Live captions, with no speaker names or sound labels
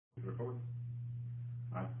recording?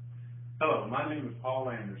 All right. Hello, my name is Paul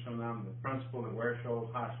Anderson. I'm the principal at Ware Shoals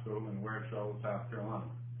High School in Ware Shoals, South Carolina.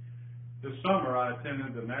 This summer, I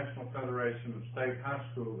attended the National Federation of State High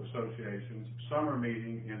School Associations summer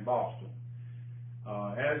meeting in Boston.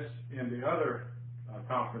 As in the other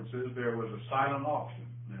conferences, there was a silent auction.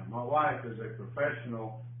 Now, my wife is a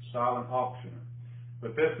professional silent auctioneer,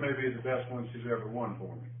 but this may be the best one she's ever won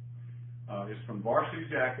for me. It's from Varsity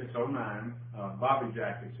Jackets 09, Bobby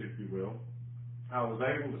Jackets, if you will. I was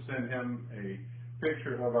able to send him a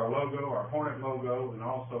picture of our logo, our Hornet logo, and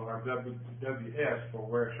also our WWS for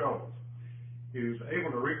Ware Shoals. He was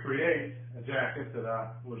able to recreate a jacket that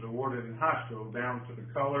I was awarded in high school, down to the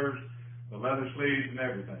colors, the leather sleeves, and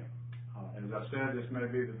everything. As I said, this may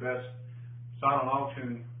be the best silent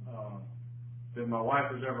auction that my wife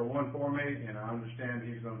has ever won for me, and I understand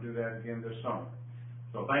he's going to do that again this summer.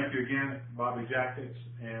 So thank you again, Bobby Jackets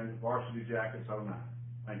and Varsity Jackets 09.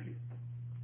 Thank you.